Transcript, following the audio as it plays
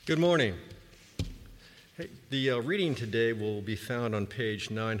Good morning. Hey, the reading today will be found on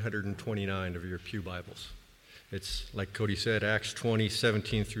page 929 of your Pew Bibles. It's, like Cody said, Acts 20,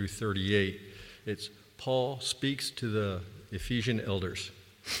 17 through 38. It's Paul speaks to the Ephesian elders.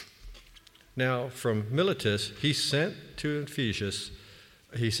 Now, from Miletus, he sent to Ephesus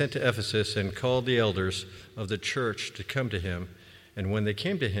and called the elders of the church to come to him. And when they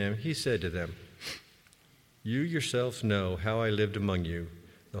came to him, he said to them, "You yourselves know how I lived among you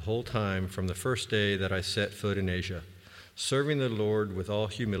the whole time from the first day that I set foot in Asia, serving the Lord with all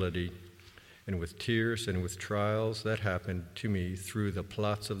humility and with tears and with trials that happened to me through the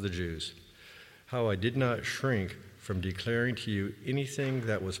plots of the Jews, how I did not shrink from declaring to you anything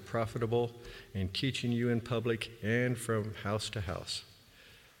that was profitable and teaching you in public and from house to house,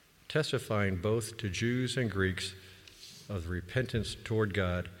 testifying both to Jews and Greeks of repentance toward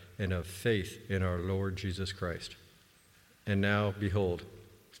God and of faith in our Lord Jesus Christ. And now, behold,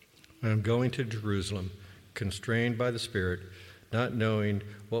 I am going to Jerusalem, constrained by the Spirit, not knowing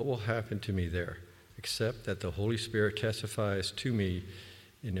what will happen to me there, except that the Holy Spirit testifies to me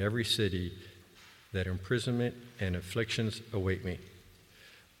in every city that imprisonment and afflictions await me.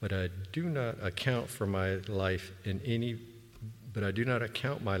 But I do not account my life of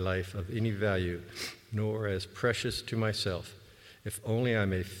any value, nor as precious to myself, if only I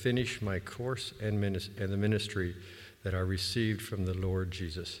may finish my course and the ministry that I received from the Lord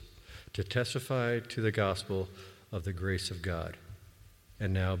Jesus, to testify to the gospel of the grace of God.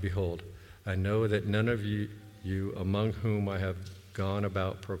 And now, behold, I know that none of you among whom I have gone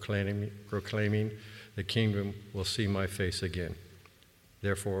about proclaiming the kingdom will see my face again.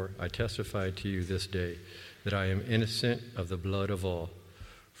 Therefore, I testify to you this day that I am innocent of the blood of all,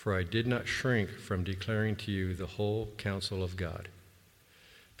 for I did not shrink from declaring to you the whole counsel of God.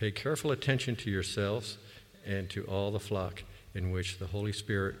 Pay careful attention to yourselves and to all the flock in which the Holy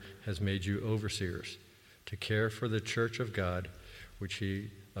Spirit has made you overseers, to care for the church of God, which he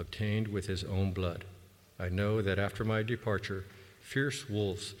obtained with his own blood. I know that after my departure, fierce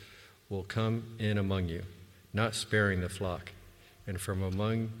wolves will come in among you, not sparing the flock, and from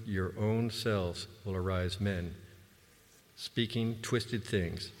among your own selves will arise men, speaking twisted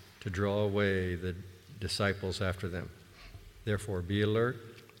things, to draw away the disciples after them. Therefore, be alert,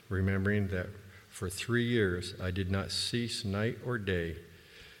 remembering that for 3 years I did not cease night or day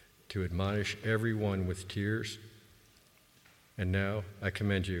to admonish everyone with tears. And now I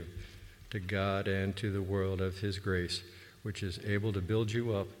commend you to God and to the world of his grace, which is able to build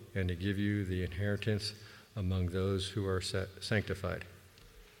you up and to give you the inheritance among those who are sanctified.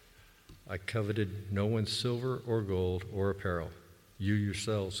 I coveted no one's silver or gold or apparel. You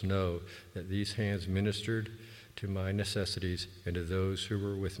yourselves know that these hands ministered to my necessities and to those who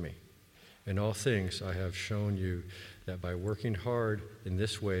were with me. In all things I have shown you that by working hard in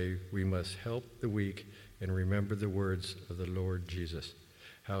this way we must help the weak and remember the words of the Lord Jesus,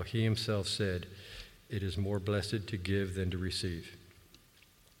 how he himself said, "It is more blessed to give than to receive."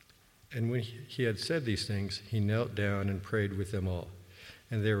 And when he had said these things, he knelt down and prayed with them all.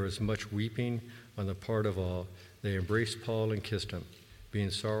 And there was much weeping on the part of all. They embraced Paul and kissed him,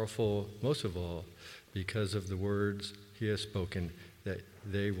 being sorrowful most of all because of the words he has spoken, that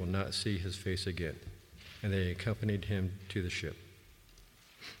they will not see his face again. And they accompanied him to the ship.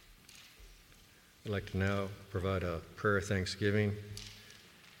 I'd like to now provide a prayer of thanksgiving.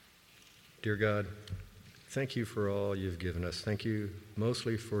 Dear God, thank you for all you've given us. Thank you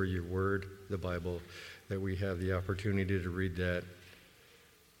mostly for your word, the Bible, that we have the opportunity to read that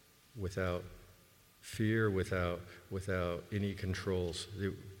without fear, without any controls.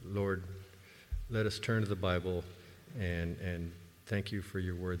 Lord, let us turn to the Bible and thank you for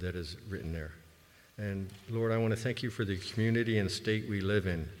your word that is written there. And Lord, I want to thank you for the community and state we live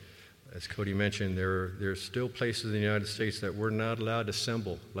in. As Cody mentioned, there's still places in the United States that we're not allowed to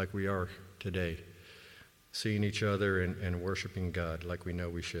assemble like we are today, seeing each other and worshiping God like we know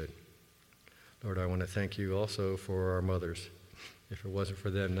we should. Lord, I want to thank you also for our mothers. If it wasn't for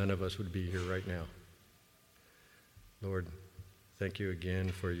them, none of us would be here right now. Lord, thank you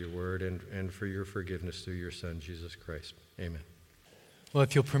again for your word and for your forgiveness through your Son, Jesus Christ. Amen. Well,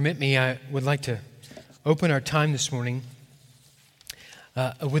 if you'll permit me, I would like to open our time this morning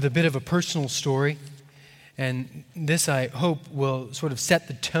with a bit of a personal story. And this, I hope, will sort of set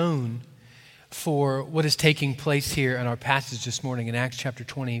the tone for what is taking place here in our passage this morning in Acts chapter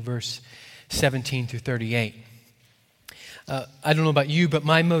 20, verse 17 through 38. I don't know about you, but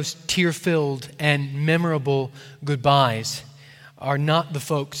my most tear-filled and memorable goodbyes are not the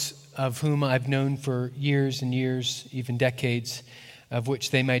folks of whom I've known for years and years, even decades, of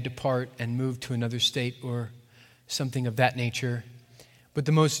which they may depart and move to another state or something of that nature. But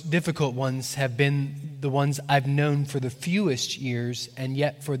the most difficult ones have been the ones I've known for the fewest years, and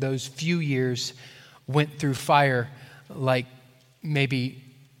yet for those few years went through fire like maybe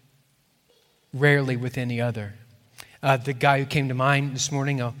rarely with any other. The guy who came to mind this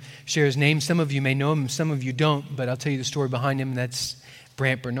morning, I'll share his name. Some of you may know him, some of you don't, but I'll tell you the story behind him, and that's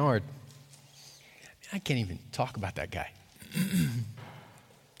Brant Bernard. I can't even talk about that guy.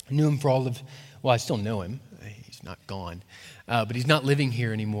 I knew him I still know him. He's not gone. But he's not living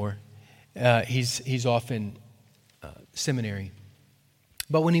here anymore. He's off in seminary.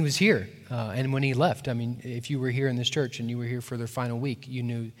 But when he was here and when he left, I mean, if you were here in this church and you were here for their final week, you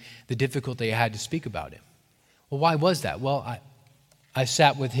knew the difficulty I had to speak about him. Well, why was that? Well, I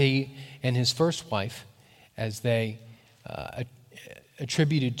sat with he and his first wife as they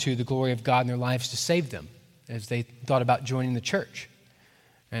attributed to the glory of God in their lives to save them, as they thought about joining the church.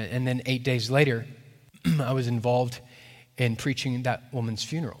 And then 8 days later, I was involved in preaching that woman's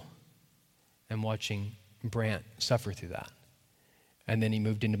funeral and watching Brant suffer through that. And then he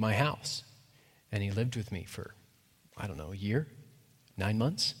moved into my house, and he lived with me for, a year, 9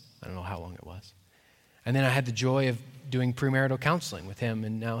 months. I don't know how long it was. And then I had the joy of doing premarital counseling with him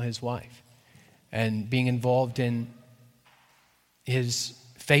and now his wife, and being involved in his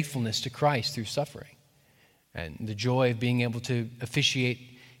faithfulness to Christ through suffering, and the joy of being able to officiate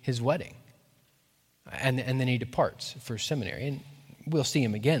his wedding. And then he departs for seminary, and we'll see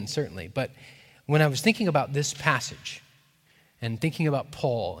him again, certainly. But when I was thinking about this passage and thinking about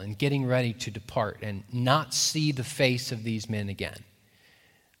Paul and getting ready to depart and not see the face of these men again,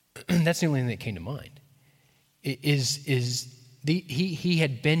 that's the only thing that came to mind. He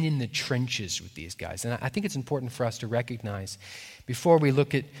had been in the trenches with these guys. And I think it's important for us to recognize, before we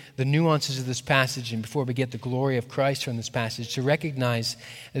look at the nuances of this passage and before we get the glory of Christ from this passage, to recognize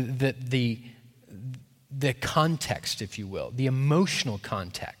that the context, if you will, the emotional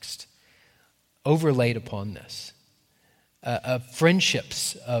context overlaid upon this, of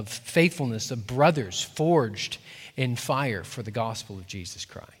friendships, of faithfulness, of brothers forged in fire for the gospel of Jesus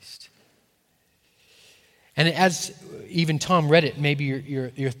Christ. And as even Tom read it, maybe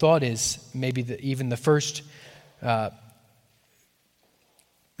your thought is maybe even the first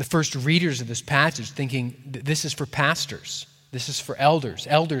readers of this passage thinking this is for pastors. This is for elders.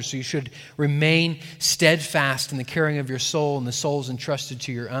 Elders, so you should remain steadfast in the caring of your soul and the souls entrusted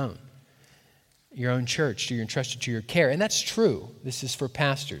to your own church, you're entrusted to your care. And that's true. This is for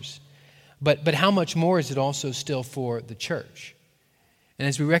pastors. But how much more is it also still for the church? And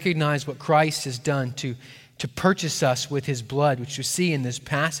as we recognize what Christ has done to purchase us with his blood, which you see in this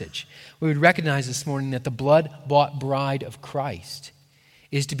passage, we would recognize this morning that the blood-bought bride of Christ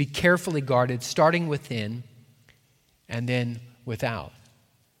is to be carefully guarded, starting within and then without.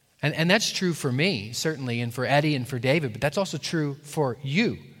 And that's true for me, certainly, and for Eddie and for David, but that's also true for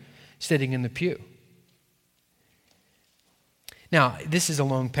you sitting in the pew. Now, this is a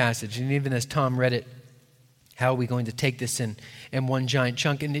long passage, and even as Tom read it, how are we going to take this in one giant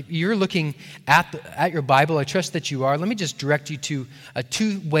chunk? And if you're looking at your Bible, I trust that you are. Let me just direct you to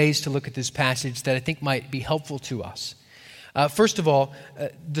two ways to look at this passage that I think might be helpful to us. First of all,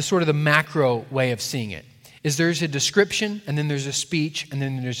 the macro way of seeing it is there's a description, and then there's a speech, and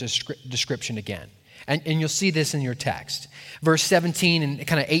then there's a description again. And you'll see this in your text. Verse 17 and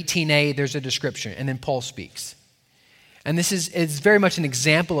kind of 18a, there's a description, and then Paul speaks. And this is very much an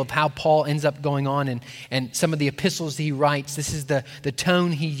example of how Paul ends up going on and some of the epistles he writes. This is the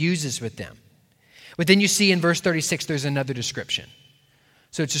tone he uses with them. But then you see in verse 36, there's another description.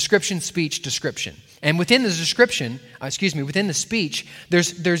 So it's description, speech, description. And within the description, within the speech,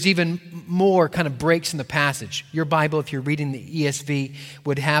 there's even more kind of breaks in the passage. Your Bible, if you're reading the ESV,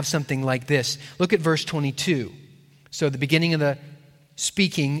 would have something like this. Look at verse 22. So the beginning of the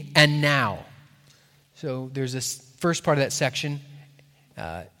speaking, and now. So there's this first part of that section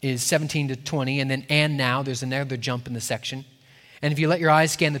is 17 to 20, and now, there's another jump in the section. And if you let your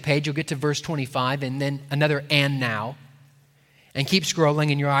eyes scan the page, you'll get to verse 25, and then another and now. And keep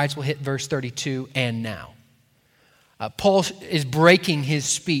scrolling, and your eyes will hit verse 32, and now. Paul is breaking his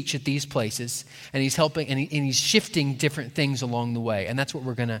speech at these places, and he's helping, and he's shifting different things along the way. And that's what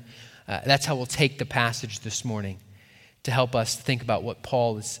that's how we'll take the passage this morning to help us think about what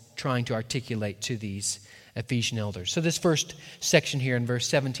Paul is trying to articulate to these Ephesian elders. So this first section here in verse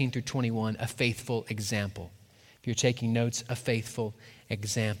 17 through 21, a faithful example. If you're taking notes, a faithful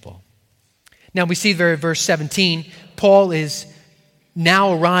example. Now we see there in verse 17, Paul is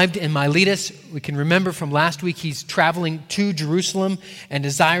now arrived in Miletus. We can remember from last week he's traveling to Jerusalem and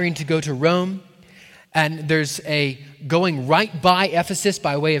desiring to go to Rome. And there's a going right by Ephesus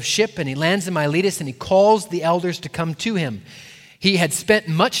by way of ship, and he lands in Miletus and he calls the elders to come to him. He had spent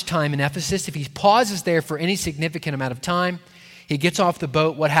much time in Ephesus. If he pauses there for any significant amount of time, he gets off the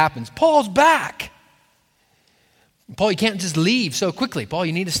boat. What happens? Paul's back. Paul, you can't just leave so quickly. Paul,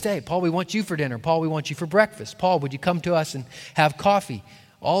 you need to stay. Paul, we want you for dinner. Paul, we want you for breakfast. Paul, would you come to us and have coffee?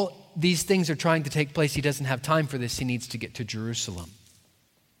 All these things are trying to take place. He doesn't have time for this. He needs to get to Jerusalem.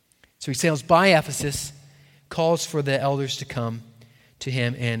 So he sails by Ephesus, calls for the elders to come to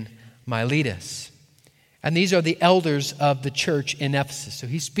him in Miletus. And these are the elders of the church in Ephesus. So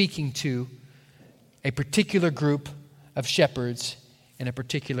he's speaking to a particular group of shepherds in a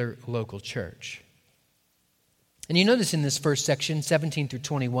particular local church. And you notice in this first section, 17 through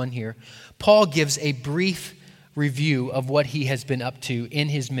 21 here, Paul gives a brief review of what he has been up to in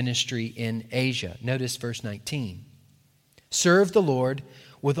his ministry in Asia. Notice verse 19. Serve the Lord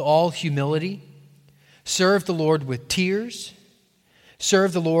with all humility. Serve the Lord with tears.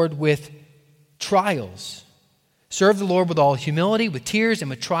 Serve the Lord with trials. Serve the Lord with all humility, with tears, and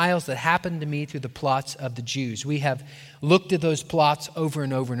with trials that happened to me through the plots of the Jews. We have looked at those plots over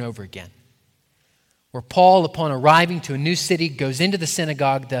and over and over again. Where Paul, upon arriving to a new city, goes into the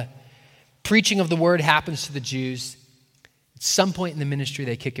synagogue. The preaching of the word happens to the Jews. At some point in the ministry,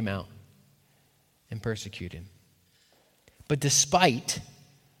 they kick him out and persecute him. But despite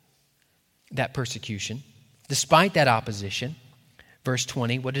that persecution, despite that opposition, verse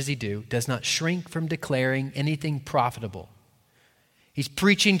 20, what does he do? Does not shrink from declaring anything profitable. He's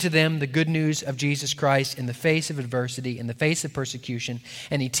preaching to them the good news of Jesus Christ in the face of adversity, in the face of persecution,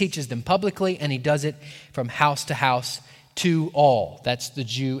 and he teaches them publicly, and he does it from house to house to all. That's the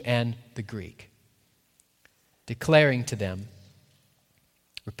Jew and the Greek. Declaring to them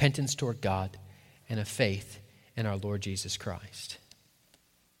repentance toward God and a faith in our Lord Jesus Christ.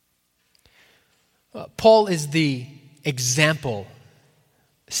 Paul is the example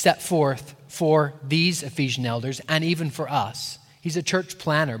set forth for these Ephesian elders and even for us. He's a church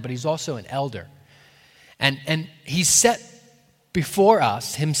planner, but he's also an elder. And he's set before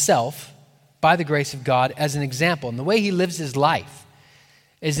us himself, by the grace of God, as an example. And the way he lives his life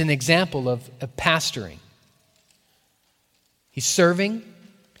is an example of pastoring. He's serving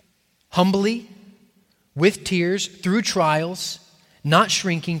humbly, with tears, through trials, not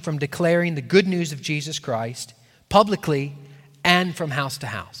shrinking from declaring the good news of Jesus Christ publicly and from house to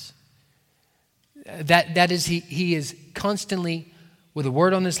house. That is, he is constantly with a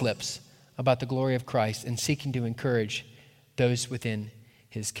word on his lips about the glory of Christ and seeking to encourage those within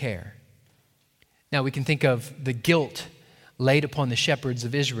his care. Now we can think of the guilt laid upon the shepherds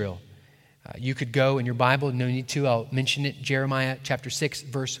of Israel. You could go in your Bible, no need to, I'll mention it, Jeremiah chapter 6,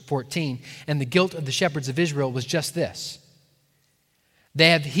 verse 14. And the guilt of the shepherds of Israel was just this. They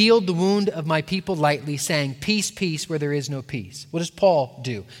have healed the wound of my people lightly, saying, peace, peace, where there is no peace. What does Paul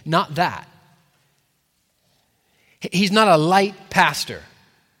do? Not that. He's not a light pastor.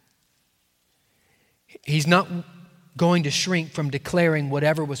 He's not going to shrink from declaring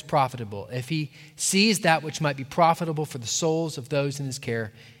whatever was profitable. If he sees that which might be profitable for the souls of those in his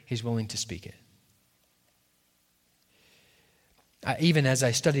care, he's willing to speak it. Even as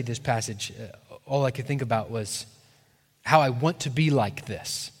I studied this passage, all I could think about was how I want to be like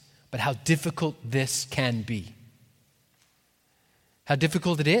this, but how difficult this can be. How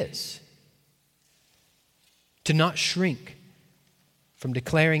difficult it is to not shrink from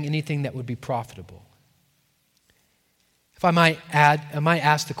declaring anything that would be profitable. If I might add, I might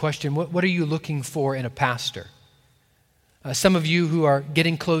ask the question, what are you looking for in a pastor? Some of you who are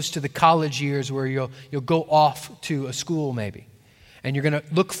getting close to the college years where you'll go off to a school maybe, and you're going to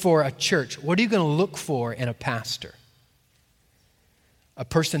look for a church. What are you going to look for in a pastor? A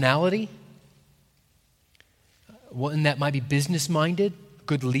personality? One that might be business-minded, a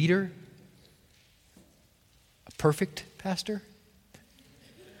good leader? A perfect pastor?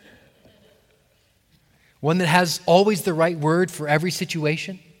 One that has always the right word for every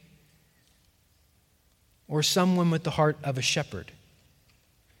situation? Or someone with the heart of a shepherd?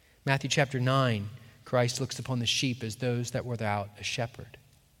 Matthew chapter 9, Christ looks upon the sheep as those that were without a shepherd.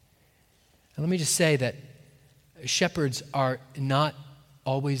 And let me just say that shepherds are not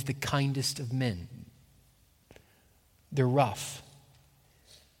always the kindest of men. They're rough.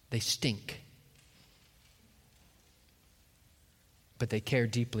 They stink. But they care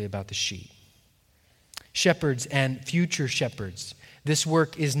deeply about the sheep. Shepherds and future shepherds, this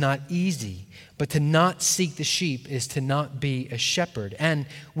work is not easy, but to not seek the sheep is to not be a shepherd. And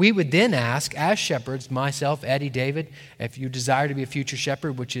we would then ask, as shepherds, myself, Eddie, David, if you desire to be a future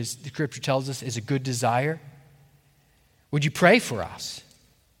shepherd, which is, the scripture tells us, is a good desire, would you pray for us?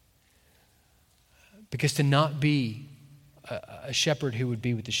 Because to not be a shepherd who would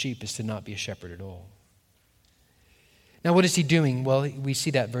be with the sheep is to not be a shepherd at all. Now, what is he doing? Well, we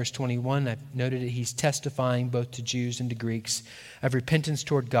see that verse 21. I've noted it. He's testifying both to Jews and to Greeks of repentance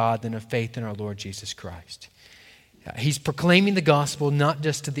toward God and of faith in our Lord Jesus Christ. He's proclaiming the gospel not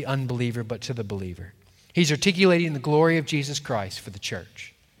just to the unbeliever, but to the believer. He's articulating the glory of Jesus Christ for the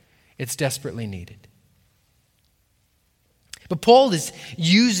church. It's desperately needed. But Paul is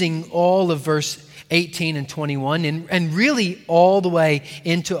using all of verse 18 and 21 and really all the way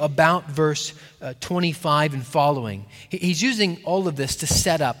into about verse 25 and following. He's using all of this to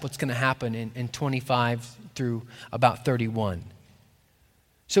set up what's going to happen in 25 through about 31.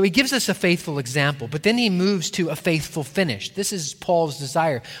 So he gives us a faithful example, but then he moves to a faithful finish. This is Paul's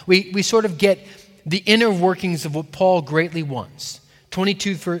desire. We sort of get the inner workings of what Paul greatly wants.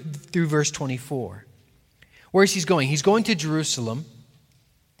 22 through verse 24. Where is he going? He's going to Jerusalem,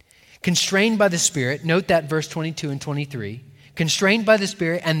 constrained by the Spirit. Note that verse 22 and 23. Constrained by the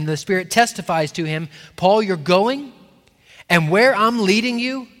Spirit, and the Spirit testifies to him, Paul, you're going, and where I'm leading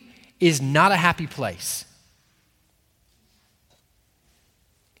you is not a happy place.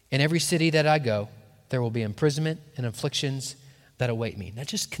 In every city that I go, there will be imprisonment and afflictions that await me. Now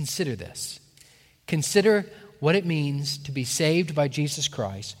just consider this. Consider what it means to be saved by Jesus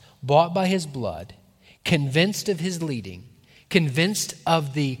Christ, bought by his blood, convinced of his leading, convinced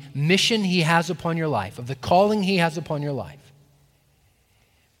of the mission he has upon your life, of the calling he has upon your life.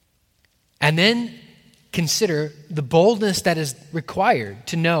 And then consider the boldness that is required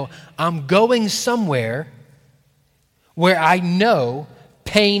to know I'm going somewhere where I know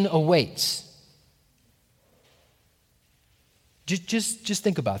pain awaits. Just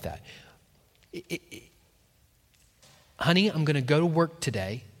think about that. Honey, I'm going to go to work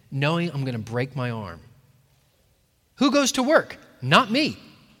today knowing I'm going to break my arm. Who goes to work? Not me.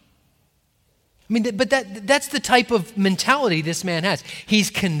 I mean, but that's the type of mentality this man has.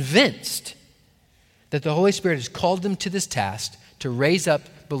 He's convinced that the Holy Spirit has called him to this task to raise up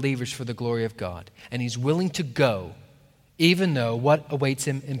believers for the glory of God. And he's willing to go, even though what awaits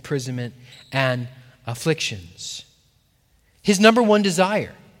him, imprisonment and afflictions. His number one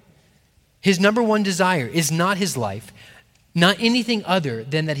desire is not his life, not anything other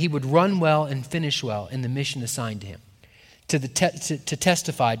than that he would run well and finish well in the mission assigned to him, to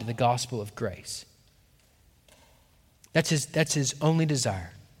testify to the gospel of grace. That's his only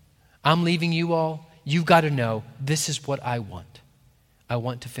desire. I'm leaving you all. You've got to know this is what I want. I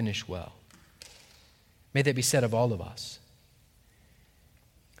want to finish well. May that be said of all of us.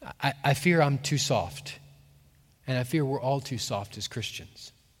 I fear I'm too soft, and I fear we're all too soft as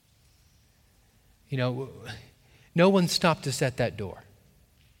Christians. You know, no one stopped us at that door.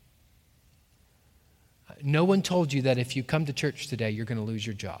 No one told you that if you come to church today, you're going to lose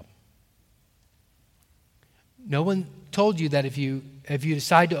your job. No one told you that if you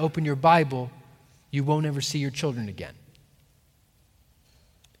decide to open your Bible, you won't ever see your children again.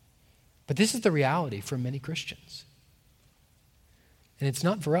 But this is the reality for many Christians. And it's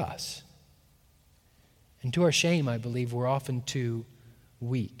not for us. And to our shame, I believe we're often too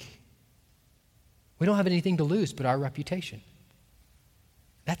weak. We don't have anything to lose but our reputation.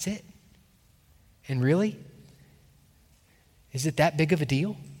 That's it. And really? Is it that big of a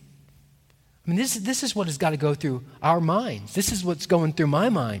deal? I mean, this is what has got to go through our minds. This is what's going through my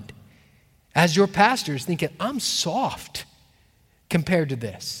mind. As your pastors thinking, I'm soft compared to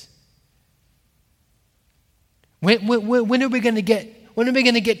this. When are we going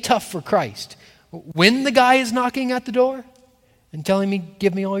to get tough for Christ? When the guy is knocking at the door and telling me,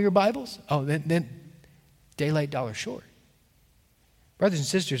 give me all your Bibles? Oh, then daylight dollar short. Brothers and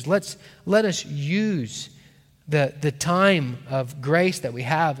sisters, let us use the time of grace that we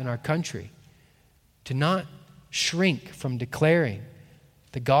have in our country to not shrink from declaring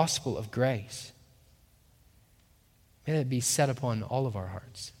the gospel of grace. May that be set upon all of our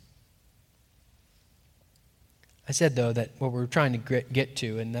hearts. I said, though, that what we're trying to get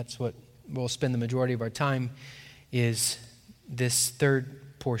to, and that's what we'll spend the majority of our time, is this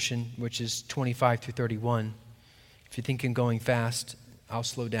third portion, which is 25 through 31. If you're thinking going fast, I'll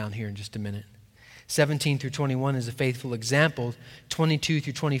slow down here in just a minute. 17 through 21 is a faithful example. 22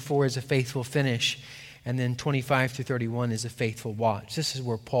 through 24 is a faithful finish. And then 25 through 31 is a faithful watch. This is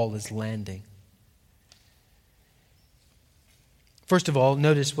where Paul is landing. First of all,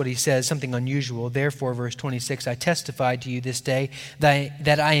 notice what he says, something unusual. Therefore, verse 26, I testify to you this day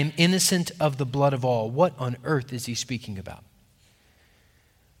that I am innocent of the blood of all. What on earth is he speaking about?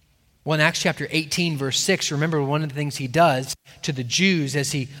 Well, in Acts chapter 18, verse 6, remember one of the things he does to the Jews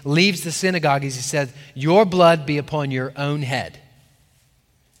as he leaves the synagogue is he says, your blood be upon your own head.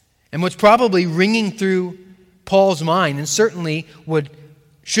 And what's probably ringing through Paul's mind, and certainly would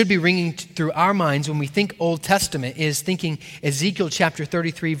should be ringing through our minds when we think Old Testament is thinking Ezekiel chapter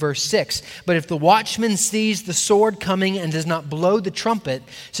 33, verse 6. But if the watchman sees the sword coming and does not blow the trumpet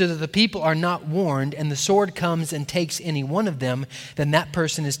so that the people are not warned, and the sword comes and takes any one of them, then that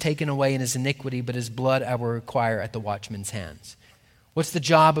person is taken away in his iniquity, but his blood I will require at the watchman's hands. What's the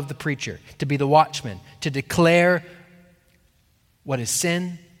job of the preacher? To be the watchman, to declare what is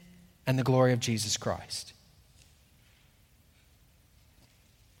sin and the glory of Jesus Christ.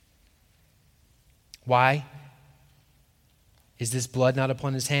 Why is this blood not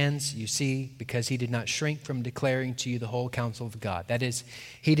upon his hands? You see, because he did not shrink from declaring to you the whole counsel of God. That is,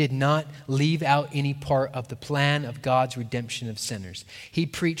 he did not leave out any part of the plan of God's redemption of sinners. He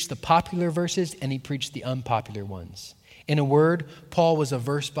preached the popular verses and he preached the unpopular ones. In a word, Paul was a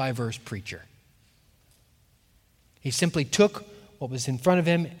verse-by-verse preacher. He simply took what was in front of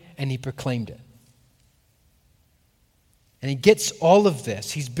him and he proclaimed it. And he gets all of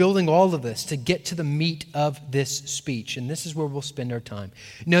this. He's building all of this to get to the meat of this speech. And this is where we'll spend our time.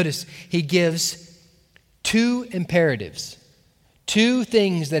 Notice he gives two imperatives, two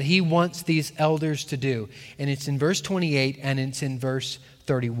things that he wants these elders to do. And it's in verse 28 and it's in verse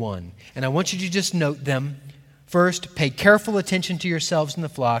 31. And I want you to just note them. First, pay careful attention to yourselves in the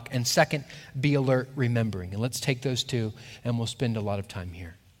flock. And second, be alert, remembering. And let's take those two and we'll spend a lot of time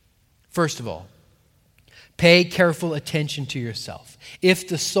here. First of all, pay careful attention to yourself. If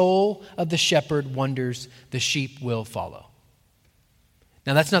the soul of the shepherd wanders, the sheep will follow.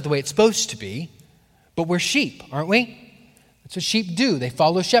 Now, that's not the way it's supposed to be, but we're sheep, aren't we? That's what sheep do. They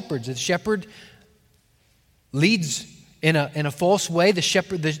follow shepherds. If the shepherd leads in a false way, the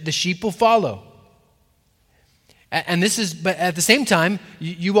sheep will follow. And this is, but at the same time,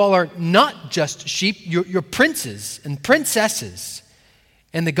 you all are not just sheep, you're princes and princesses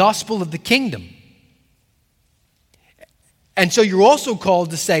in the gospel of the kingdom. And so you're also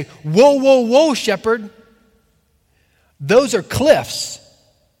called to say, whoa, whoa, whoa, shepherd. Those are cliffs.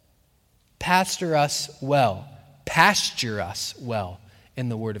 Pasture us well in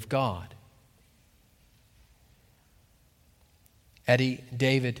the Word of God. Eddie,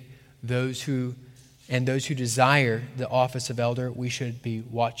 David, those who desire the office of elder, we should be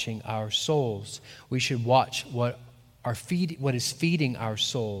watching our souls. We should watch what is feeding our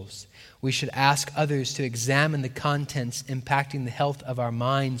souls. We should ask others to examine the contents impacting the health of our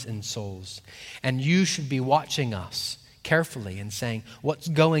minds and souls. And you should be watching us carefully and saying, what's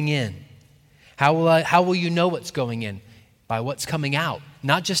going in? How will you know what's going in? By what's coming out,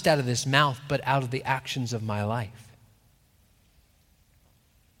 not just out of this mouth, but out of the actions of my life.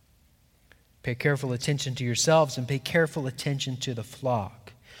 Pay careful attention to yourselves and pay careful attention to the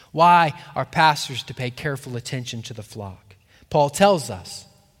flock. Why are pastors to pay careful attention to the flock? Paul tells us,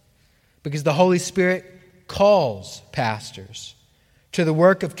 because the Holy Spirit calls pastors to the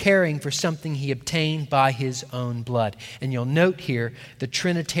work of caring for something he obtained by his own blood. And you'll note here the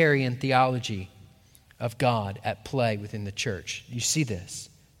Trinitarian theology of God at play within the church. You see this.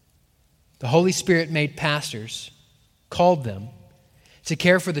 The Holy Spirit made pastors, called them to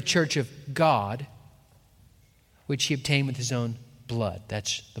care for the church of God, which he obtained with his own blood.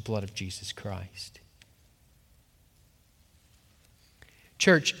 That's the blood of Jesus Christ.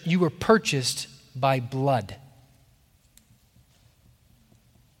 Church, you were purchased by blood.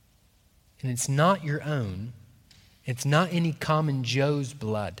 And it's not your own. It's not any common Joe's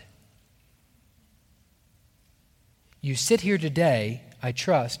blood. You sit here today, I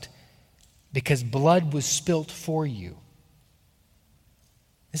trust, because blood was spilt for you.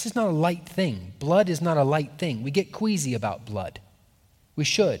 This is not a light thing. Blood is not a light thing. We get queasy about blood. We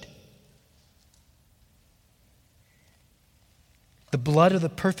should. The blood of the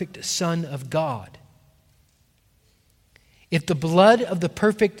perfect Son of God. If the blood of the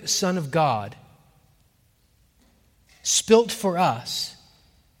perfect Son of God spilt for us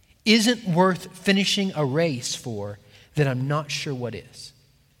isn't worth finishing a race for, then I'm not sure what is.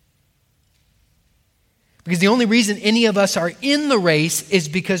 Because the only reason any of us are in the race is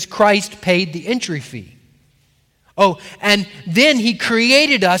because Christ paid the entry fee. Oh, and then he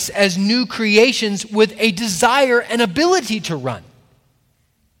created us as new creations with a desire and ability to run.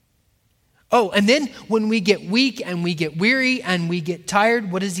 Oh, and then when we get weak and we get weary and we get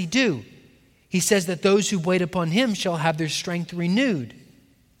tired, what does he do? He says that those who wait upon him shall have their strength renewed.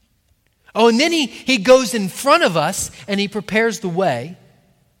 Oh, and then he goes in front of us and he prepares the way.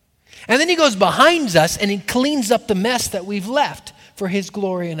 And then he goes behind us and he cleans up the mess that we've left for his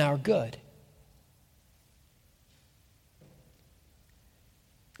glory and our good.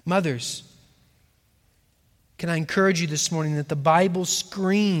 Mothers, Can I encourage you this morning that the Bible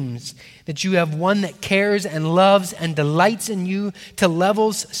screams that you have one that cares and loves and delights in you to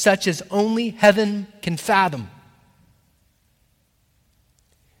levels such as only heaven can fathom.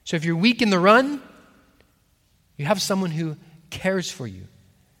 So if you're weak in the run, you have someone who cares for you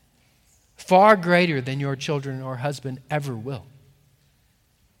far greater than your children or husband ever will.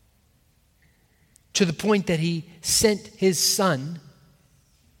 To the point that he sent his son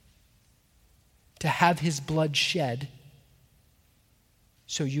to have his blood shed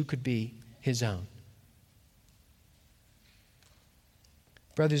so you could be his own.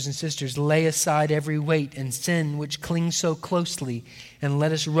 Brothers and sisters, lay aside every weight and sin which clings so closely, and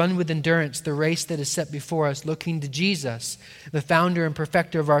let us run with endurance the race that is set before us, looking to Jesus, the founder and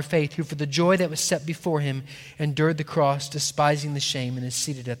perfecter of our faith, who for the joy that was set before him endured the cross, despising the shame, and is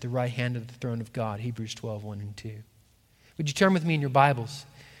seated at the right hand of the throne of God. Hebrews 12, 1 and 2. Would you turn with me in your Bibles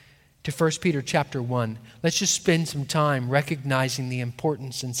to 1 Peter chapter 1. Let's just spend some time recognizing the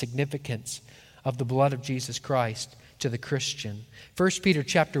importance and significance of the blood of Jesus Christ to the Christian. 1 Peter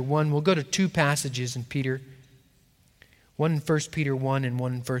chapter 1, we'll go to two passages in Peter. One in 1 Peter 1 and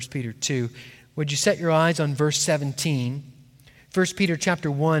one in 1 Peter 2. Would you set your eyes on verse 17? 1 Peter chapter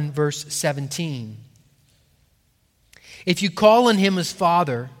 1, verse 17. If you call on him as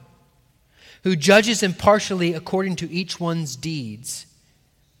Father, who judges impartially according to each one's deeds,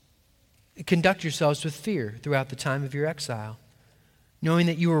 conduct yourselves with fear throughout the time of your exile, knowing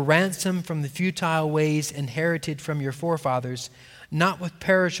that you were ransomed from the futile ways inherited from your forefathers, not with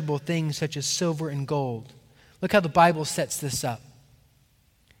perishable things such as silver and gold. Look how the Bible sets this up.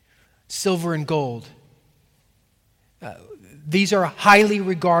 Silver and gold. These are highly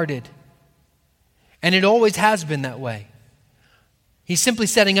regarded, and it always has been that way. He's simply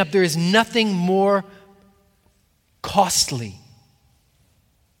setting up there is nothing more costly.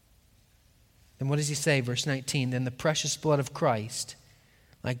 And what does he say? Verse 19, than the precious blood of Christ,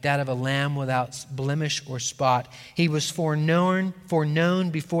 like that of a lamb without blemish or spot. He was foreknown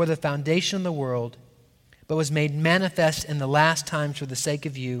before the foundation of the world, but was made manifest in the last times for the sake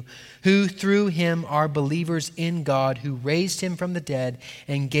of you, who through him are believers in God, who raised him from the dead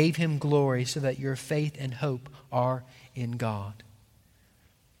and gave him glory, so that your faith and hope are in God.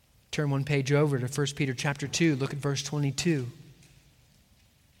 Turn one page over to 1 Peter chapter 2. Look at verse 22.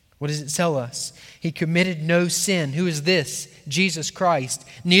 What does it tell us? He committed no sin. Who is this? Jesus Christ.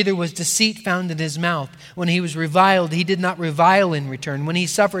 Neither was deceit found in his mouth. When he was reviled, he did not revile in return. When he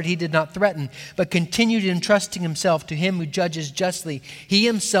suffered, he did not threaten, but continued entrusting himself to him who judges justly. He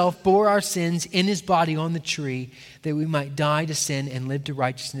himself bore our sins in his body on the tree, that we might die to sin and live to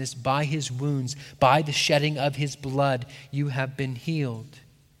righteousness. By his wounds, by the shedding of his blood, you have been healed.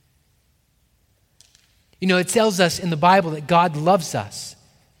 You know, it tells us in the Bible that God loves us.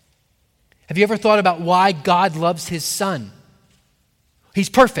 Have you ever thought about why God loves his son? He's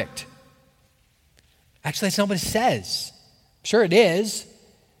perfect. Actually, that's not what it says. Sure it is.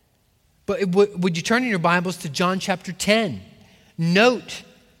 But would you turn in your Bibles to John chapter 10? Note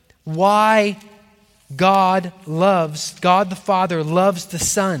why God the Father loves the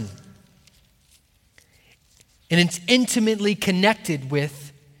Son. And it's intimately connected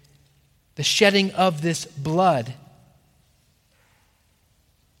with the shedding of this blood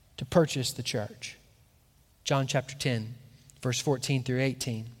to purchase the church. John chapter 10, verse 14 through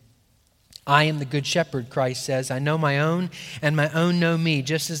 18. I am the good shepherd, Christ says. I know my own, and my own know me,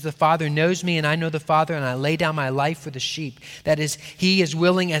 just as the Father knows me, and I know the Father, and I lay down my life for the sheep. That is, he is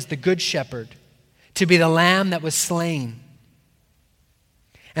willing as the good shepherd to be the lamb that was slain.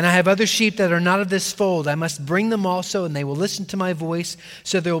 And I have other sheep that are not of this fold. I must bring them also, and they will listen to my voice.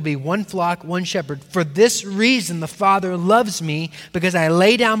 So there will be one flock, one shepherd. For this reason the Father loves me, because I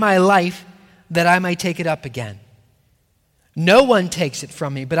lay down my life that I may take it up again. No one takes it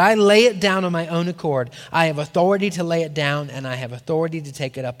from me, but I lay it down on my own accord. I have authority to lay it down, and I have authority to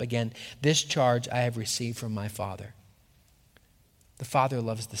take it up again. This charge I have received from my Father. The Father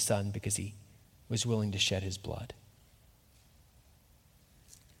loves the Son because he was willing to shed his blood.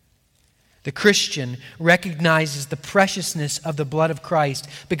 The Christian recognizes the preciousness of the blood of Christ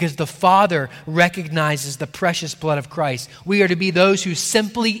because the Father recognizes the precious blood of Christ. We are to be those who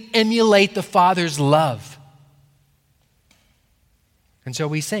simply emulate the Father's love. And so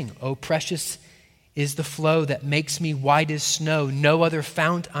we sing, "Oh, precious is the flow that makes me white as snow. No other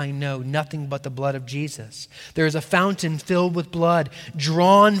fount I know, nothing but the blood of Jesus." There is a fountain filled with blood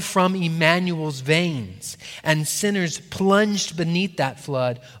drawn from Emmanuel's veins, and sinners plunged beneath that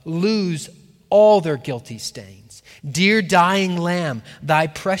flood lose all their guilty stains. Dear dying lamb, thy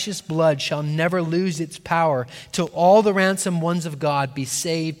precious blood shall never lose its power till all the ransomed ones of God be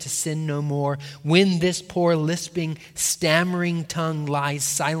saved to sin no more. When this poor lisping, stammering tongue lies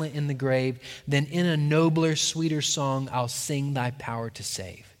silent in the grave, then in a nobler, sweeter song I'll sing thy power to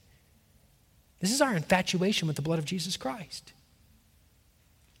save. This is our infatuation with the blood of Jesus Christ.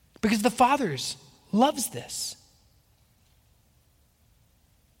 Because the Father loves this.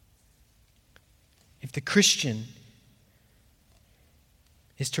 If the Christian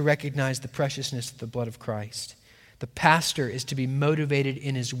is to recognize the preciousness of the blood of Christ, the pastor is to be motivated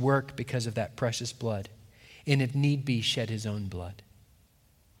in his work because of that precious blood, and if need be, shed his own blood.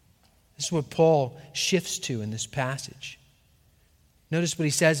 This is what Paul shifts to in this passage. Notice what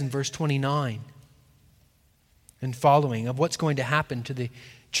he says in verse 29 and following of what's going to happen to the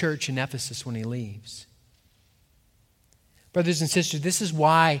church in Ephesus when he leaves. Brothers and sisters, this is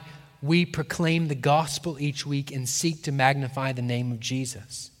why we proclaim the gospel each week and seek to magnify the name of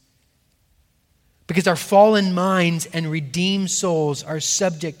Jesus. Because our fallen minds and redeemed souls are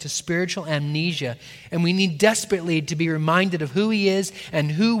subject to spiritual amnesia, and we need desperately to be reminded of who He is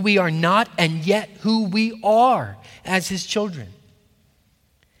and who we are not, and yet who we are as His children.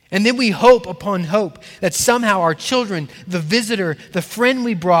 And then we hope upon hope that somehow our children, the visitor, the friend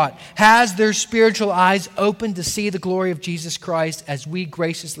we brought, has their spiritual eyes open to see the glory of Jesus Christ as we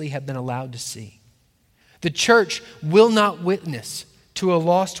graciously have been allowed to see. The church will not witness to a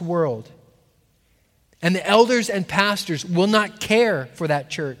lost world. And the elders and pastors will not care for that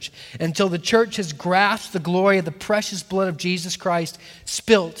church until the church has grasped the glory of the precious blood of Jesus Christ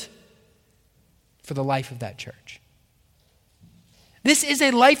spilt for the life of that church. This is a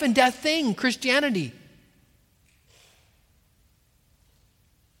life and death thing, Christianity.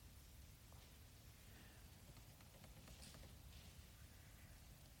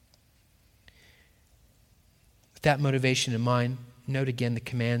 With that motivation in mind, note again the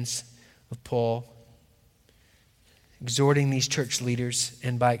commands of Paul, exhorting these church leaders,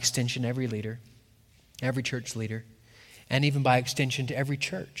 and by extension every leader, every church leader, and even by extension to every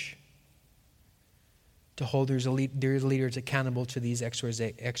church, to hold their leaders accountable to these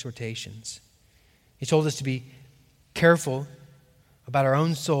exhortations. He told us to be careful about our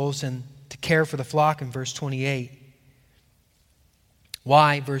own souls and to care for the flock in verse 28.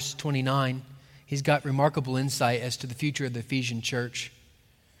 Why? Verse 29, he's got remarkable insight as to the future of the Ephesian church.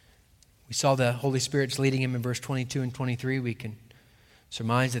 We saw the Holy Spirit's leading him in verse 22 and 23. We can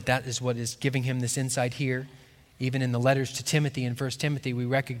surmise that that is what is giving him this insight here. Even in the letters to Timothy in 1 Timothy, we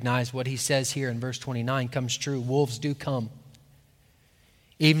recognize what he says here in verse 29 comes true. Wolves do come,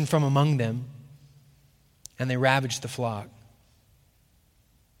 even from among them, and they ravage the flock.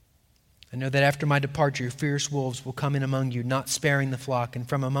 I know that after my departure, fierce wolves will come in among you, not sparing the flock, and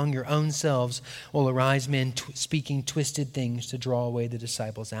from among your own selves will arise men speaking twisted things to draw away the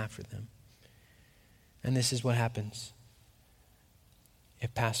disciples after them. And this is what happens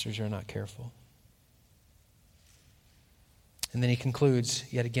if pastors are not careful. And then he concludes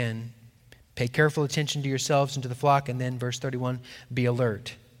yet again, pay careful attention to yourselves and to the flock. And then verse 31, be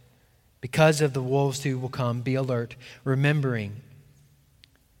alert. Because of the wolves who will come, be alert, remembering,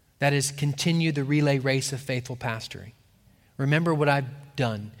 that is, continue the relay race of faithful pastoring. Remember what I've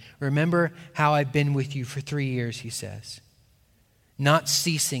done. Remember how I've been with you for 3 years, he says. Not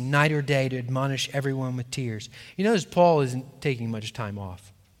ceasing night or day to admonish everyone with tears. You notice Paul isn't taking much time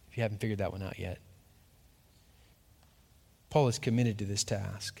off, if you haven't figured that one out yet. Paul is committed to this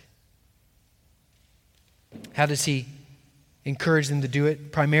task. How does he encourage them to do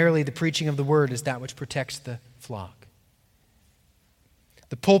it? Primarily, the preaching of the word is that which protects the flock.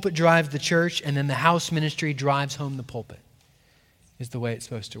 The pulpit drives the church, and then the house ministry drives home the pulpit, is the way it's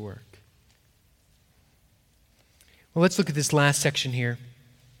supposed to work. Well, let's look at this last section here.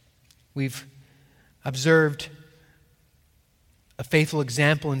 We've observed a faithful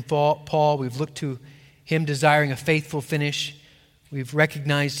example in Paul. We've looked to him desiring a faithful finish. We've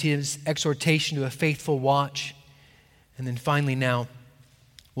recognized his exhortation to a faithful watch. And then finally now,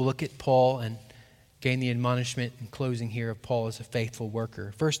 we'll look at Paul and gain the admonishment in closing here of Paul as a faithful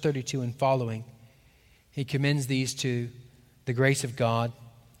worker. Verse 32 and following, he commends these to the grace of God,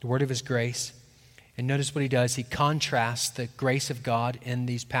 the word of his grace. And notice what he does. He contrasts the grace of God in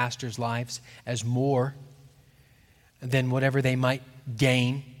these pastors' lives as more than whatever they might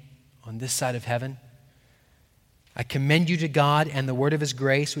gain on this side of heaven. I commend you to God and the word of his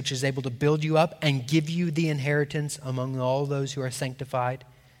grace, which is able to build you up and give you the inheritance among all those who are sanctified.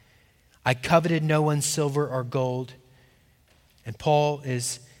 I coveted no one's silver or gold. And Paul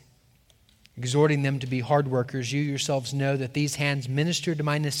is exhorting them to be hard workers. You yourselves know that these hands minister to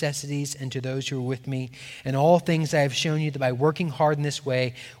my necessities and to those who are with me. In all things I have shown you that by working hard in this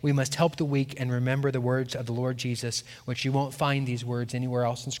way, we must help the weak and remember the words of the Lord Jesus, which you won't find these words anywhere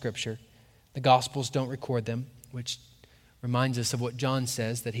else in Scripture. The Gospels don't record them, which reminds us of what John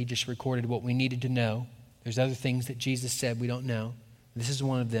says, that he just recorded what we needed to know. There's other things that Jesus said we don't know. This is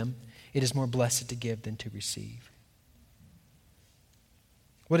one of them. It is more blessed to give than to receive.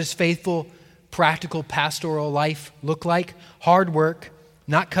 What does faithful, practical pastoral life look like? Hard work,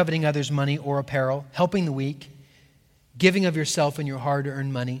 not coveting others' money or apparel, helping the weak, giving of yourself and your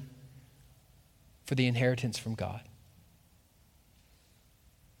hard-earned money for the inheritance from God.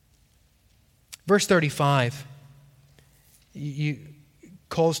 Verse 35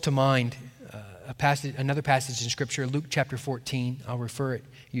 calls to mind another passage in Scripture, Luke chapter 14. I'll refer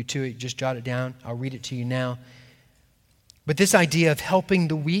you to it. Just jot it down. I'll read it to you now. But this idea of helping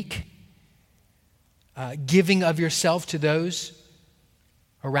the weak, giving of yourself to those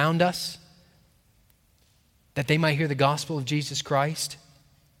around us, that they might hear the gospel of Jesus Christ.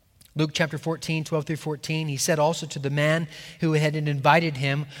 Luke chapter 14, 12 through 14, he said also to the man who had invited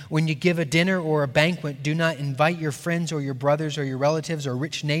him, when you give a dinner or a banquet, do not invite your friends or your brothers or your relatives or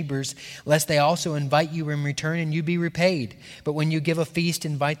rich neighbors, lest they also invite you in return and you be repaid. But when you give a feast,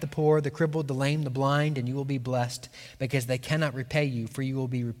 invite the poor, the crippled, the lame, the blind, and you will be blessed, because they cannot repay you, for you will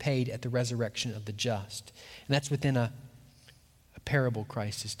be repaid at the resurrection of the just. And that's within a parable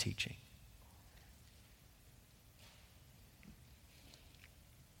Christ is teaching.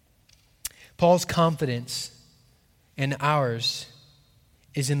 Paul's confidence and ours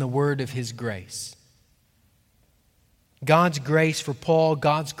is in the word of his grace. God's grace for Paul,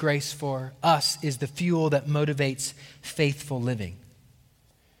 God's grace for us is the fuel that motivates faithful living.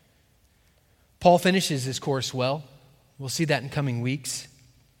 Paul finishes his course well. We'll see that in coming weeks.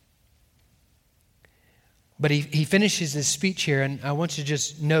 But he finishes his speech here, and I want to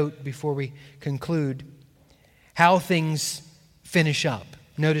just note before we conclude how things finish up.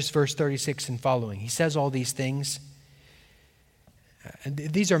 Notice verse 36 and following. He says all these things.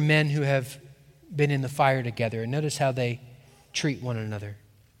 These are men who have been in the fire together. And notice how they treat one another.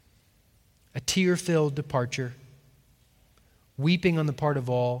 A tear-filled departure. Weeping on the part of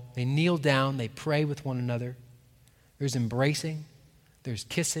all. They kneel down. They pray with one another. There's embracing. There's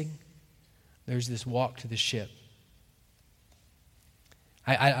kissing. There's this walk to the ship.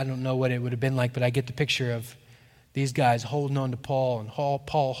 I don't know what it would have been like, but I get the picture of these guys holding on to Paul and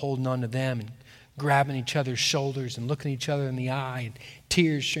Paul holding on to them and grabbing each other's shoulders and looking each other in the eye and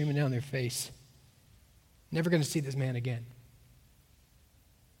tears streaming down their face. Never going to see this man again.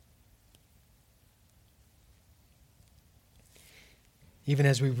 Even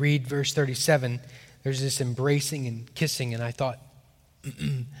as we read verse 37, there's this embracing and kissing, and I thought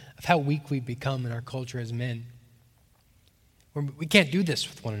of how weak we've become in our culture as men. We can't do this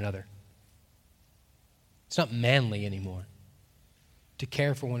with one another. It's not manly anymore to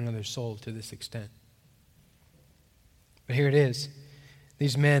care for one another's soul to this extent. But here it is.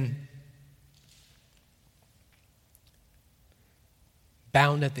 These men,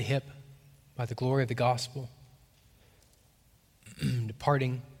 bound at the hip by the glory of the gospel,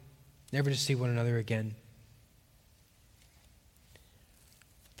 departing, never to see one another again,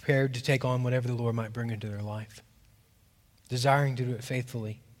 prepared to take on whatever the Lord might bring into their life, desiring to do it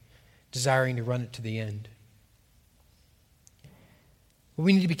faithfully, desiring to run it to the end. But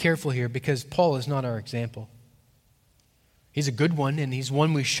we need to be careful here because Paul is not our example. He's a good one, and he's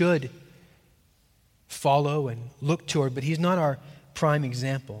one we should follow and look toward, but he's not our prime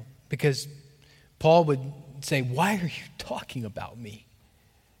example because Paul would say, "Why are you talking about me?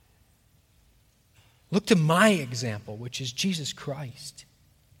 Look to my example, which is Jesus Christ."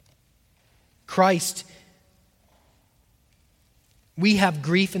 Christ, we have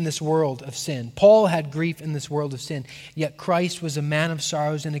grief in this world of sin. Paul had grief in this world of sin, yet Christ was a man of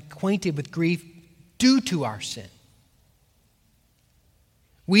sorrows and acquainted with grief due to our sin.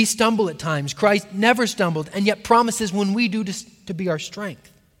 We stumble at times. Christ never stumbled, and yet promises when we do to be our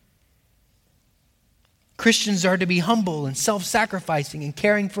strength. Christians are to be humble and self-sacrificing and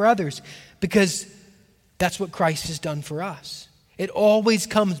caring for others because that's what Christ has done for us. It always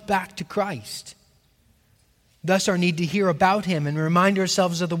comes back to Christ. Thus our need to hear about him and remind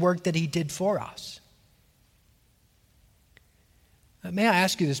ourselves of the work that he did for us. May I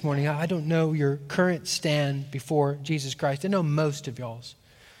ask you this morning, I don't know your current stand before Jesus Christ. I know most of y'all's,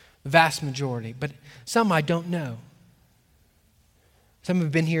 the vast majority, but some I don't know. Some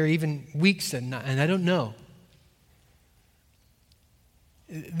have been here even weeks and I don't know.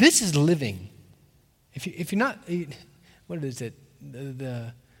 This is living. If you're not, what is it?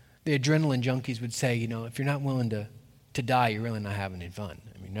 The The adrenaline junkies would say, if you're not willing to die, you're really not having any fun.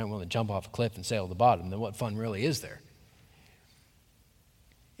 I mean, you're not willing to jump off a cliff and sail to the bottom, then what fun really is there?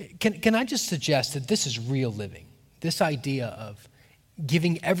 Can I just suggest that this is real living? This idea of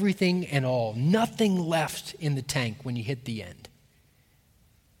giving everything and all, nothing left in the tank when you hit the end.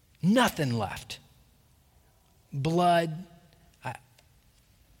 Nothing left. Blood.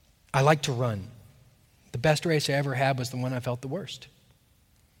 I like to run. The best race I ever had was the one I felt the worst.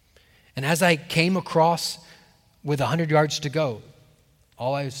 And as I came across with 100 yards to go,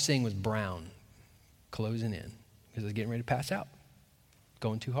 all I was seeing was brown closing in because I was getting ready to pass out,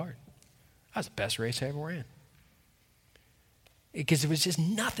 going too hard. That was the best race I ever ran. Because there was just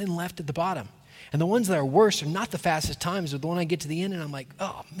nothing left at the bottom. And the ones that are worse are not the fastest times, but the one I get to the end and I'm like,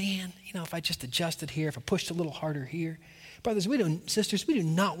 oh man, if I just adjusted here, if I pushed a little harder here. Brothers, sisters, we do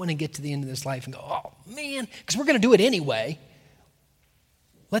not want to get to the end of this life and go, oh man, because we're going to do it anyway.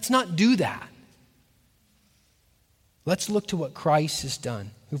 Let's not do that. Let's look to what Christ has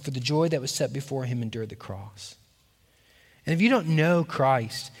done, who for the joy that was set before him endured the cross. And if you don't know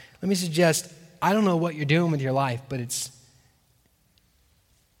Christ, let me suggest, I don't know what you're doing with your life, but it's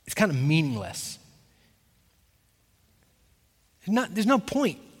kind of meaningless. There's no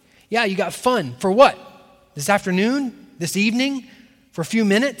point. Yeah, you got fun. For what? This afternoon? This evening? For a few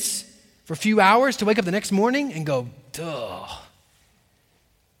minutes? For a few hours to wake up the next morning and go, duh.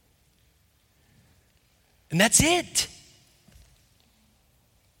 And that's it.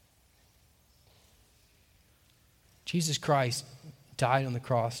 Jesus Christ died on the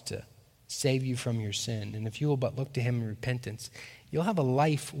cross to save you from your sin. And if you will but look to him in repentance, you'll have a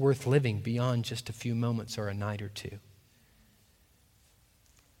life worth living beyond just a few moments or a night or two.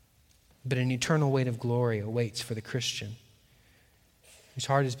 But an eternal weight of glory awaits for the Christian whose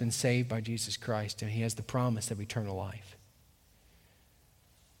heart has been saved by Jesus Christ, and he has the promise of eternal life.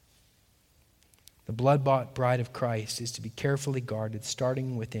 The blood-bought bride of Christ is to be carefully guarded,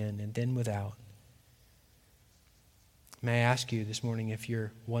 starting within and then without. May I ask you this morning if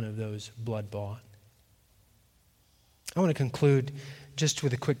you're one of those blood-bought? I want to conclude just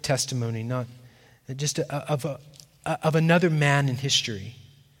with a quick testimony, not just of another man in history,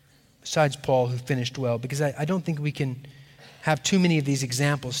 besides Paul, who finished well, because I don't think we can have too many of these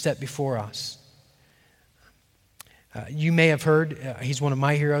examples set before us. You may have heard, he's one of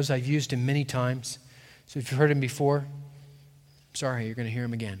my heroes. I've used him many times. So if you've heard him before, sorry, you're going to hear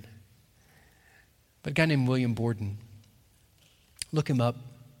him again. But a guy named William Borden. Look him up.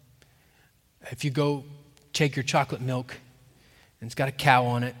 If you go take your chocolate milk and it's got a cow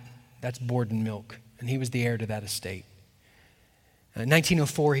on it, that's Borden milk. And he was the heir to that estate. In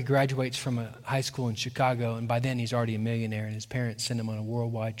 1904, he graduates from a high school in Chicago, and by then he's already a millionaire, and his parents sent him on a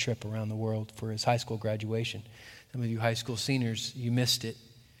worldwide trip around the world for his high school graduation. Some of you high school seniors, you missed it.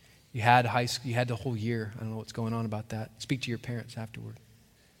 You had the whole year. I don't know what's going on about that. Speak to your parents afterward.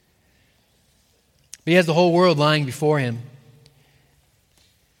 But he has the whole world lying before him.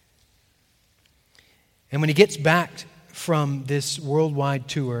 And when he gets back from this worldwide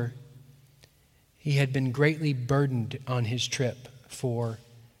tour, he had been greatly burdened on his trip for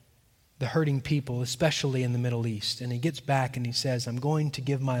the hurting people, especially in the Middle East. And he gets back and he says, I'm going to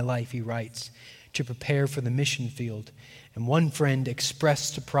give my life, he writes, to prepare for the mission field. And one friend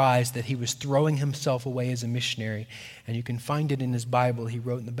expressed surprise that he was throwing himself away as a missionary. And you can find it in his Bible. He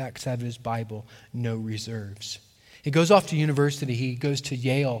wrote in the backside of his Bible, no reserves. He goes off to university. He goes to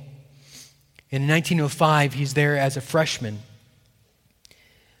Yale. In 1905, he's there as a freshman.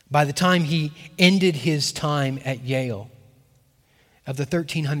 By the time he ended his time at Yale, of the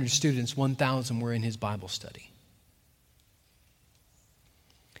 1,300 students, 1,000 were in his Bible study.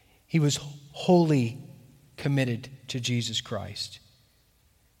 He was wholly committed to Jesus Christ.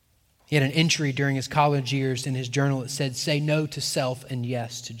 He had an entry during his college years in his journal that said, say no to self and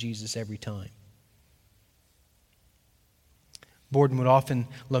yes to Jesus every time. Borden would often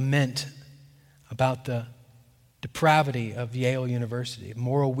lament about the depravity of Yale University,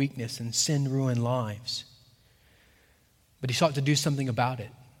 moral weakness and sin-ruined lives. But he sought to do something about it.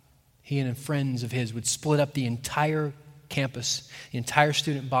 He and friends of his would split up the entire campus, the entire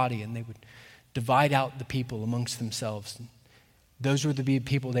student body, and they would divide out the people amongst themselves. And those were the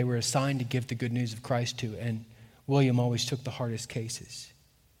people they were assigned to give the good news of Christ to, and William always took the hardest cases.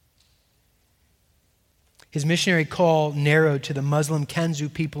 His missionary call narrowed to the Muslim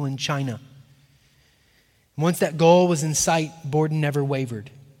Kanzu people in China. Once that goal was in sight, Borden never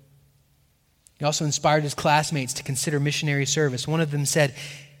wavered. He also inspired his classmates to consider missionary service. One of them said,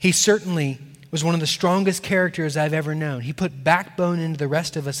 he certainly was one of the strongest characters I've ever known. He put backbone into the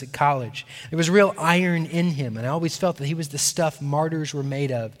rest of us at college. There was real iron in him, and I always felt that he was the stuff martyrs were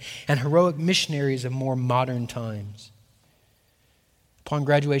made of and heroic missionaries of more modern times. Upon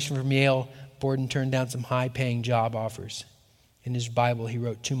graduation from Yale, Borden turned down some high-paying job offers. In his Bible, he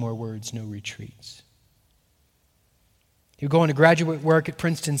wrote 2 more words: no retreats. He would go on to graduate work at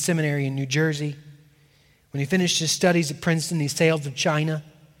Princeton Seminary in New Jersey. When he finished his studies at Princeton, he sailed to China.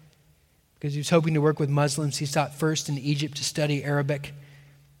 Because he was hoping to work with Muslims, he sought first in Egypt to study Arabic.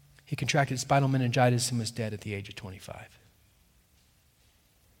 He contracted spinal meningitis and was dead at the age of 25.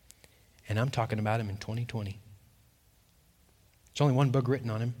 And I'm talking about him in 2020. There's only one book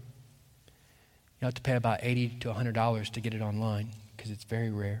written on him. You have to pay about $80 to $100 to get it online because it's very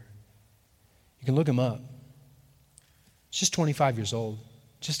rare. You can look him up. He's just 25 years old.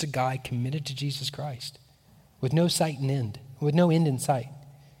 Just a guy committed to Jesus Christ with no sight and end, with no end in sight.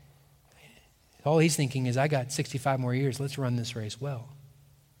 All he's thinking is, I got 65 more years. Let's run this race well.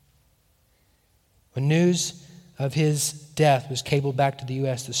 When news of his death was cabled back to the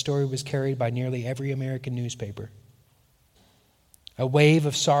U.S., the story was carried by nearly every American newspaper. A wave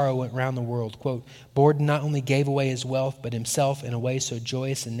of sorrow went around the world. Quote, Borden not only gave away his wealth, but himself in a way so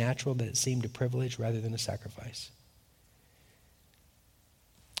joyous and natural that it seemed a privilege rather than a sacrifice.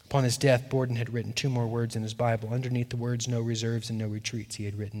 Upon his death, Borden had written 2 more words in his Bible. Underneath the words, no reserves and no retreats, he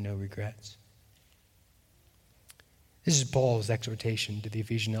had written no regrets. This is Paul's exhortation to the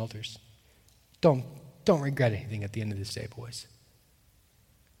Ephesian elders. Don't regret anything at the end of this day, boys.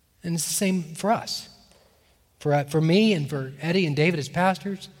 And it's the same for us. For me and for Eddie and David as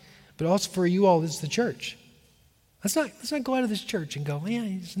pastors, but also for you all as the church. Let's not go out of this church and go,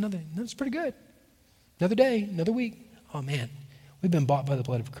 man, it's pretty good. Another day, another week. Oh man, we've been bought by the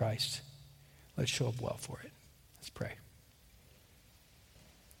blood of Christ. Let's show up well for it. Let's pray.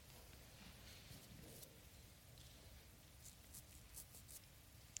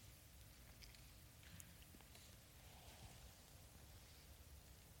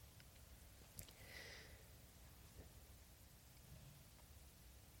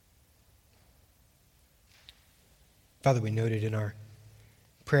 Father, we noted in our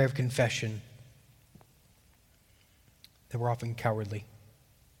prayer of confession that we're often cowardly.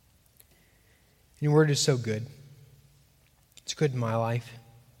 And your word is so good. It's good in my life.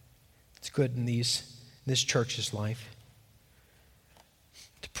 It's good in this church's life.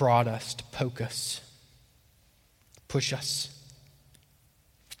 To prod us, to poke us, push us,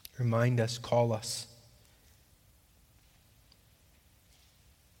 remind us, call us.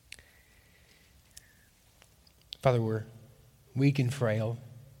 Father, we're weak and frail.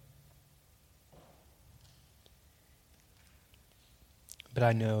 But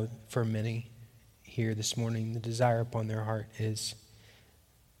I know for many here this morning, the desire upon their heart is,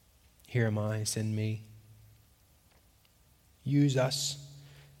 here am I, send me. Use us,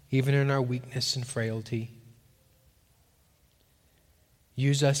 even in our weakness and frailty.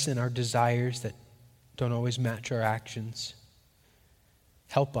 Use us in our desires that don't always match our actions.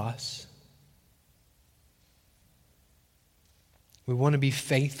 Help us. We want to be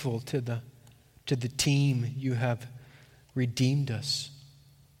faithful to the team you have redeemed us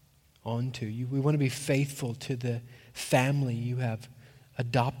onto. We want to be faithful to the family you have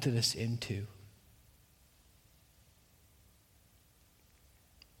adopted us into.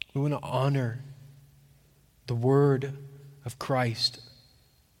 We want to honor the word of Christ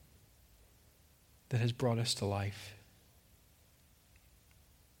that has brought us to life.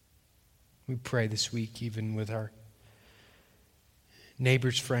 We pray this week, even with our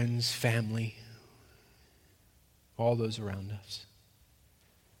neighbors, friends, family, all those around us.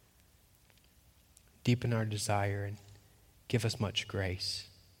 Deepen our desire and give us much grace.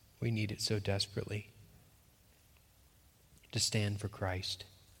 We need it so desperately to stand for Christ.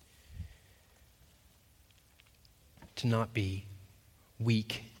 To not be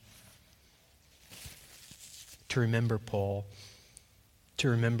weak. To remember Paul. To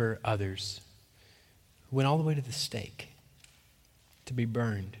remember others who went all the way to the stake to be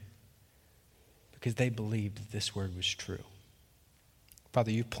burned because they believed that this word was true.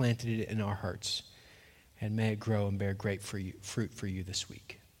 Father, you planted it in our hearts, and may it grow and bear great fruit for you this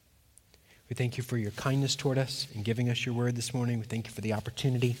week. We thank you for your kindness toward us in giving us your word this morning. We thank you for the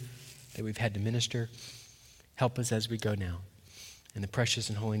opportunity that we've had to minister. Help us as we go now. In the precious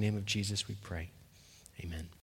and holy name of Jesus we pray. Amen.